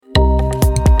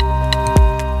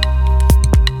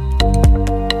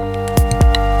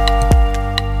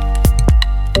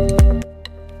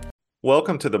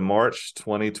Welcome to the March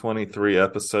 2023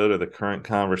 episode of the Current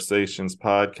Conversations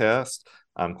podcast.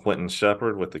 I'm Quentin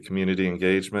Shepard with the Community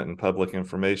Engagement and Public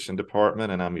Information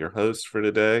Department, and I'm your host for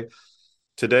today.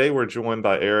 Today, we're joined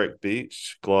by Eric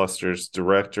Beach, Gloucester's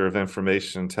Director of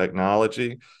Information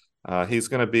Technology. He's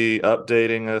going to be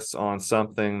updating us on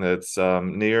something that's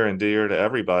near and dear to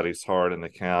everybody's heart in the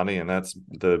county, and that's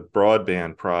the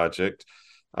Broadband Project.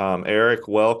 Eric,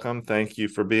 welcome. Thank you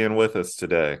for being with us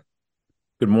today.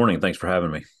 Good morning. Thanks for having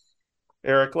me.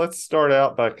 Eric, let's start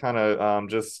out by kind of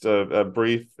just a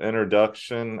brief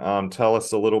introduction. Tell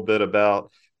us a little bit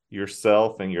about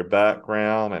yourself and your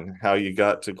background and how you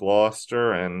got to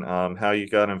Gloucester and how you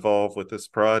got involved with this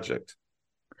project.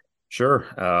 Sure.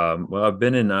 Well, I've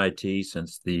been in IT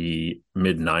since the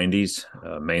mid 90s,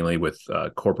 mainly with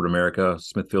corporate America,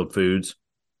 Smithfield Foods.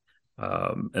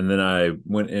 And then I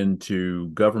went into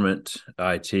government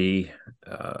IT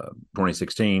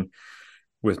 2016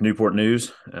 with Newport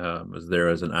News. Was there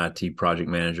as an IT project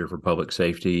manager for public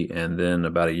safety. And then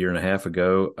about a year and a half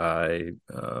ago, I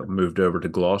moved over to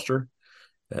Gloucester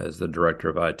as the director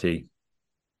of IT.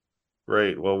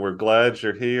 Great. Well, we're glad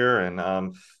you're here.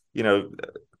 And,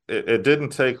 it didn't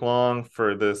take long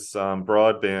for this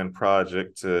broadband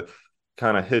project to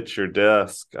kind of hit your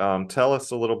desk. Tell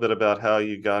us a little bit about how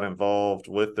you got involved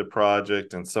with the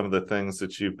project and some of the things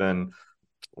that you've been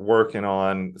working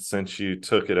on since you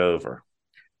took it over.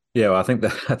 Yeah, well, I think the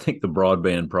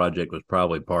broadband project was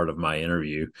probably part of my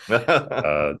interview.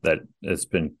 That it's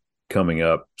been coming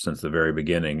up since the very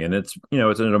beginning, and it's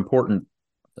an important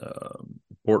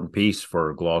piece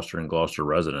for Gloucester and Gloucester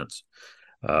residents.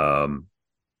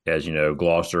 As you know,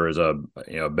 Gloucester is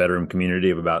a bedroom community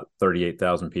of about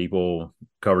 38,000 people,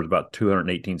 covers about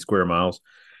 218 square miles.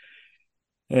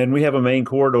 And we have a main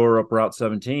corridor up Route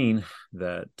 17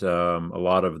 that a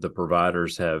lot of the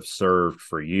providers have served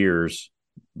for years.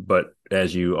 But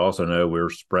as you also know, we're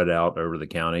spread out over the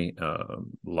county. A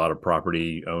lot of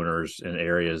property owners in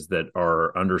areas that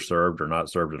are underserved or not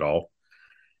served at all.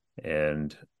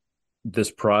 And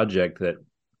this project that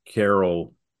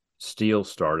Carol Steele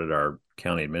started, our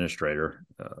county administrator,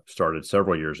 started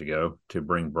several years ago to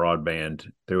bring broadband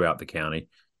throughout the county,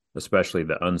 especially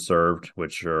the unserved,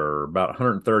 which are about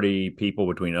 130 people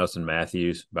between us and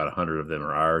Matthews. About 100 of them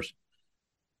are ours.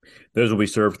 Those will be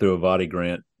served through a VADI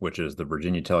grant, which is the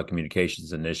Virginia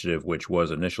Telecommunications Initiative, which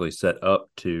was initially set up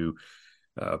to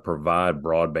provide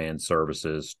broadband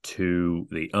services to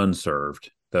the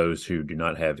unserved, those who do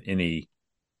not have any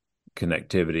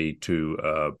connectivity to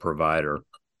a provider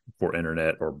for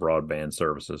internet or broadband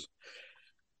services.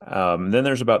 Then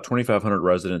there's about 2,500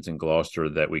 residents in Gloucester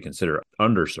that we consider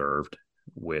underserved,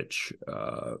 which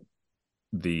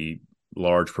the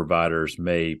large providers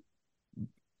may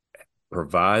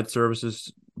provide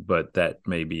services, but that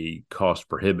may be cost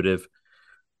prohibitive.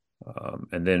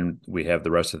 And then we have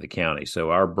the rest of the county. So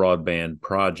our broadband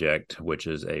project, which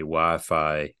is a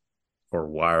Wi-Fi or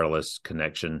wireless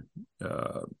connection,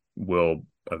 will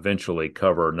eventually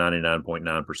cover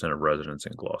 99.9% of residents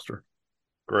in Gloucester.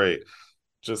 Great.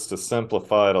 Just to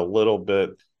simplify it a little bit,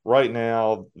 right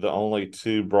now, the only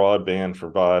two broadband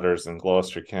providers in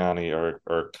Gloucester County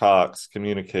are Cox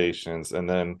Communications and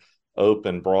then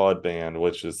Open Broadband,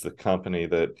 which is the company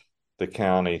that the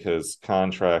county has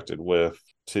contracted with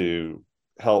to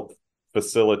help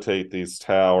facilitate these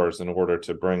towers in order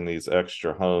to bring these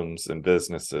extra homes and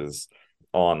businesses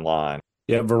online.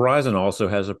 Yeah, Verizon also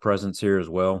has a presence here as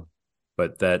well,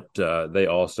 but that they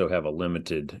also have a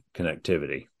limited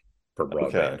connectivity for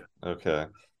broadband. Okay.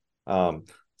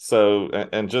 So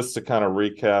just to kind of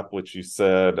recap what you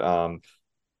said,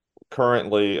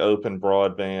 currently, Open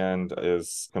Broadband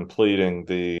is completing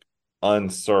the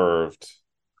unserved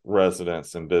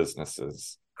residents and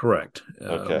businesses. Correct.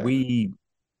 Okay. We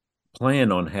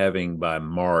plan on having by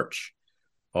March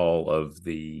all of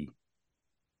the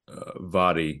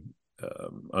VADI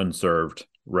unserved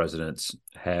residents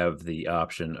have the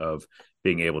option of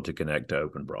being able to connect to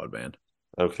Open Broadband.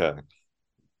 Okay.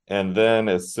 And then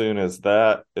as soon as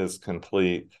that is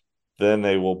complete, then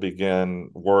they will begin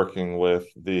working with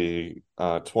the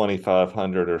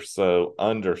 2,500 or so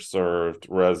underserved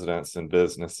residents and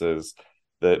businesses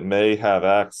that may have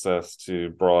access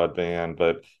to broadband,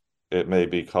 but it may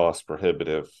be cost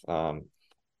prohibitive for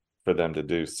them to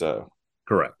do so.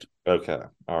 Correct. Okay.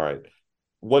 All right.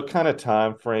 What kind of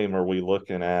time frame are we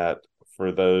looking at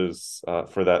for those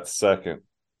for that second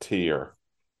tier?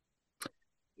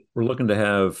 We're looking to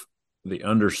have the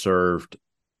underserved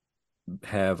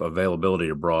have availability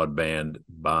to broadband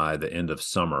by the end of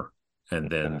summer, and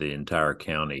then the entire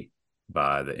county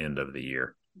by the end of the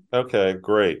year. Okay,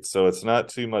 great. So it's not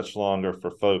too much longer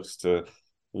for folks to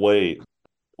wait,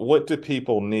 what do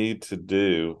people need to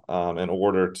do in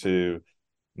order to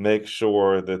make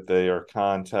sure that they are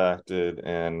contacted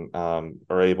and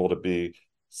are able to be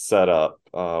set up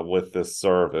with this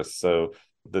service? So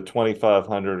the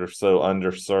 2,500 or so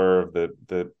underserved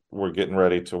that we're getting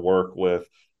ready to work with,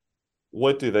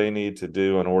 what do they need to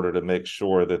do in order to make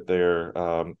sure that they're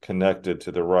connected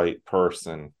to the right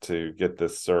person to get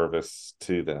this service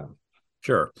to them?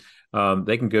 Sure.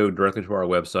 They can go directly to our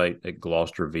website at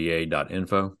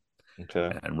gloucesterva.info.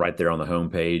 Okay. And right there on the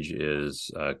homepage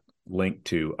is a link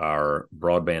to our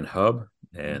broadband hub,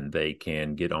 and they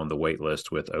can get on the wait list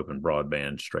with Open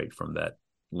Broadband straight from that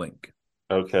link.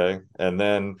 Okay. And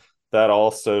then that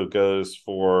also goes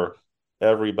for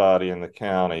everybody in the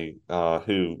county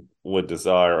who would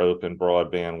desire open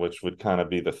broadband, which would kind of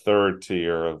be the third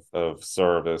tier of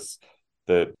service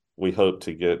that we hope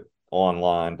to get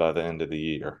online by the end of the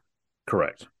year.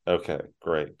 Correct. Okay,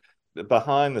 great.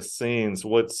 Behind the scenes,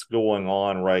 what's going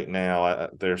on right now?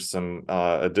 There's some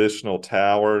additional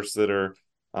towers that are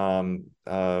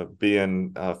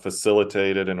being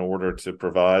facilitated in order to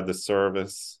provide the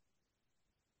service.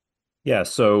 Yeah.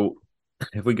 So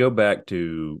if we go back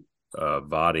to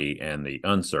Vadi and the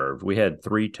unserved, we had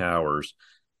 3 towers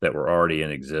that were already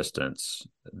in existence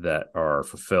that are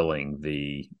fulfilling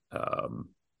the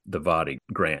Vadi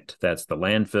grant. That's the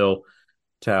landfill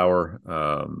tower,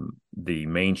 the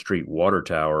Main Street water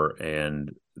tower,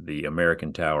 and the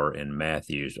American Tower in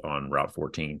Matthews on Route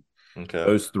 14. Okay.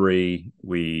 Those 3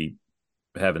 we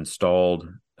have installed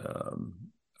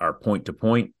our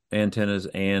point-to-point antennas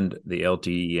and the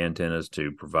LTE antennas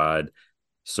to provide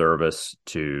service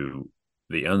to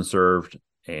the unserved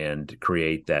and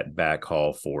create that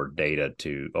backhaul for data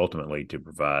to ultimately to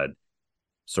provide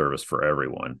service for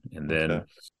everyone. And then Okay.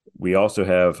 we also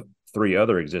have 3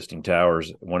 other existing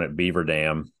towers, one at Beaver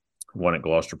Dam, one at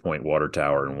Gloucester Point Water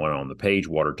Tower, and one on the Page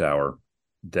Water Tower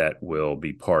that will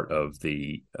be part of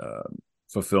the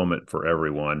fulfillment for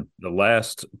everyone. The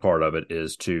last part of it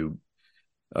is to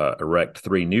erect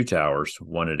 3 new towers,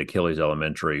 one at Achilles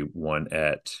Elementary, one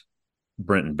at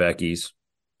Brenton Becky's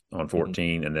on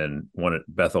 14, and then one at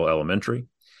Bethel Elementary.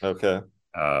 Okay.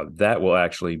 That will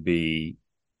actually be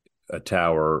a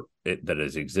tower that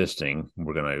is existing.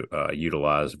 We're going to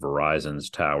utilize Verizon's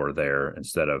tower there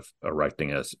instead of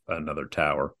erecting another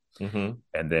tower. Mm-hmm.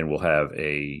 And then we'll have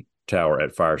a tower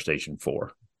at Fire Station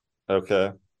 4.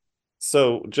 Okay.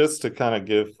 So just to kind of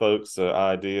give folks an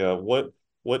idea, what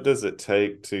does it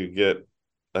take to get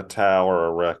a tower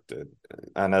erected?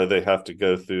 I know they have to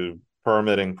go through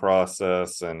permitting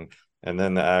process and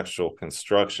then the actual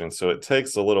construction. So it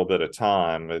takes a little bit of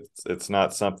time. It's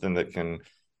not something that can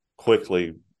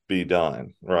quickly be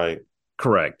done, right?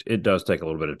 Correct. It does take a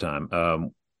little bit of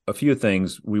time. A few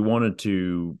things. We wanted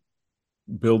to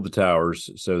build the towers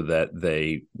so that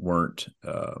they weren't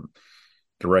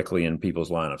directly in people's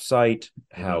line of sight.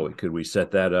 How could we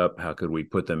set that up? How could we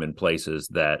put them in places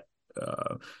that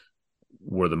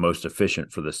were the most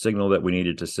efficient for the signal that we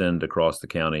needed to send across the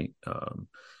county?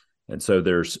 And so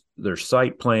there's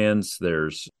site plans,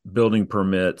 there's building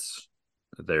permits,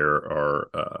 there are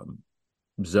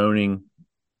zoning.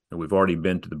 And we've already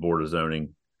been to the Board of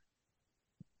Zoning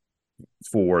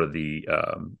for the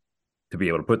to be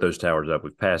able to put those towers up.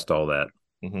 We've passed all that.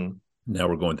 Mm-hmm. Now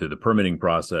we're going through the permitting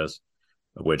process,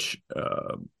 which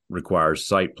requires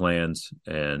site plans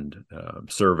and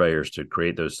surveyors to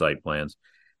create those site plans.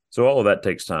 So all of that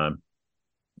takes time.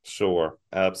 Sure,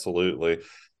 absolutely.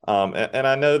 And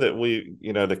I know that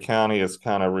the county has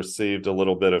kind of received a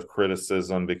little bit of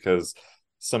criticism because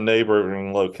some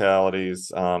neighboring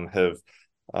localities have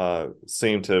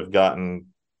seemed to have gotten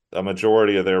a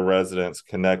majority of their residents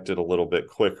connected a little bit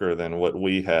quicker than what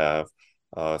we have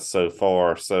so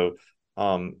far. So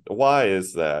why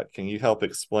is that? Can you help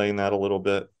explain that a little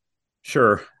bit?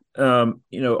 Sure.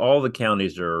 All the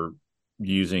counties are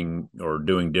using or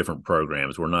doing different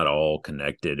programs. We're not all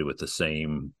connected with the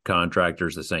same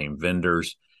contractors, the same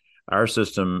vendors. Our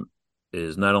system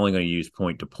is not only going to use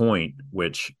point to point,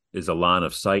 which is a line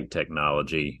of sight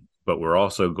technology, but we're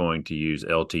also going to use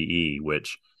LTE,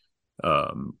 which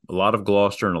a lot of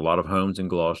Gloucester and a lot of homes in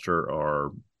Gloucester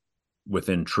are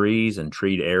within trees and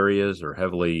treed areas or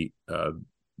heavily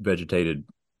vegetated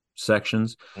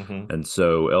sections. Mm-hmm. And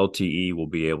so LTE will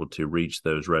be able to reach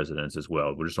those residents as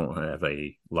well. We just don't have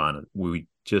we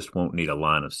just won't need a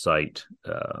line of sight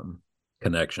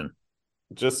connection.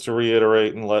 Just to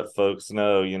reiterate and let folks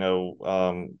know,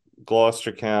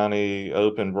 Gloucester County,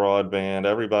 open broadband,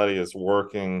 everybody is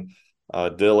working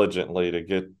diligently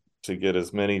to get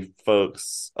as many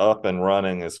folks up and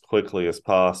running as quickly as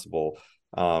possible.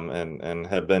 and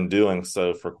have been doing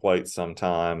so for quite some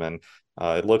time. And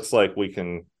it looks like we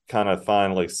can kind of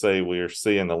finally say we are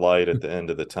seeing the light at the end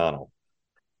of the tunnel.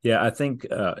 Yeah, I think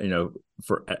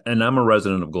and I'm a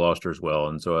resident of Gloucester as well,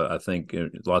 and so I think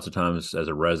lots of times as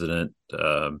a resident,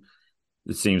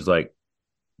 it seems like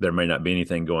there may not be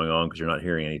anything going on because you're not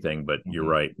hearing anything. But you're Mhm.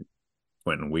 right,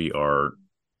 Quentin. We are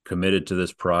committed to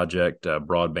this project.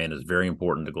 Broadband is very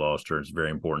important to Gloucester. It's very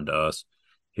important to us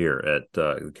here at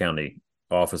the county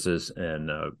offices,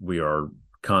 and we are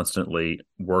constantly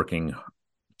working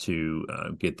to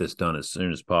get this done as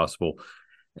soon as possible,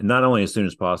 and not only as soon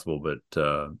as possible,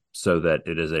 but so that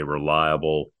it is a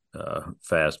reliable,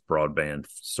 fast broadband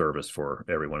service for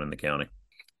everyone in the county.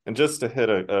 And just to hit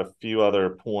a few other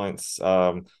points,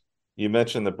 you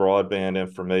mentioned the Broadband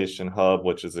Information Hub,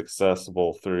 which is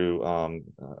accessible through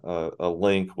a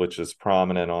link which is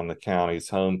prominent on the county's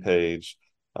homepage.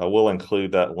 We'll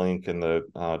include that link in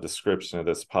the description of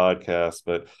this podcast,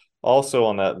 but also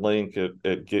on that link,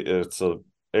 it's an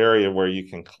area where you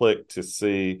can click to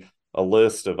see a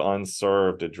list of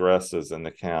unserved addresses in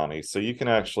the county. So you can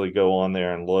actually go on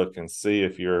there and look and see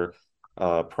if your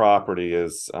property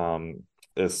is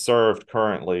served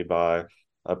currently by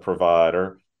a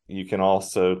provider. You can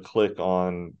also click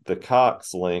on the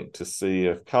Cox link to see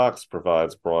if Cox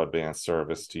provides broadband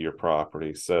service to your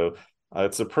property. So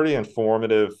it's a pretty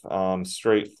informative,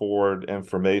 straightforward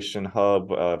information hub.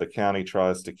 The county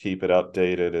tries to keep it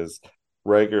updated as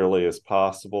regularly as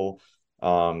possible.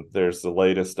 There's the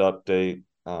latest update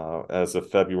as of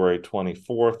February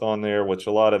 24th on there, which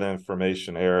a lot of the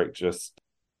information Eric just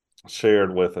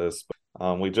shared with us.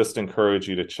 We just encourage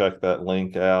you to check that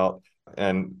link out.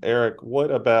 And Eric,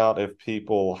 what about if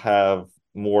people have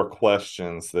more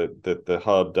questions that the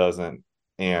hub doesn't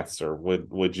answer?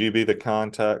 Would you be the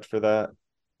contact for that?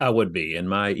 I would be, and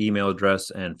my email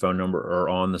address and phone number are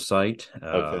on the site.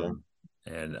 Okay,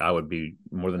 And I would be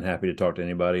more than happy to talk to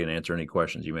anybody and answer any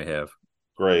questions you may have.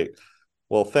 great.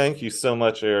 Well, thank you so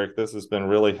much, Eric. This has been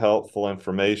really helpful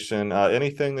information.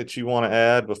 Anything that you want to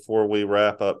add before we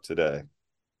wrap up today?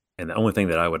 And the only thing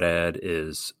that I would add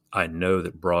is I know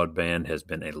that broadband has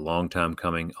been a long time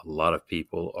coming. A lot of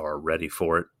people are ready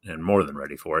for it and more than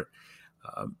ready for it.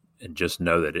 And just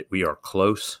know that we are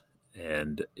close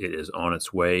and it is on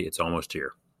its way. It's almost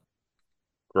here.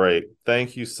 Great.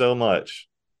 Thank you so much.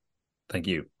 Thank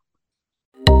you.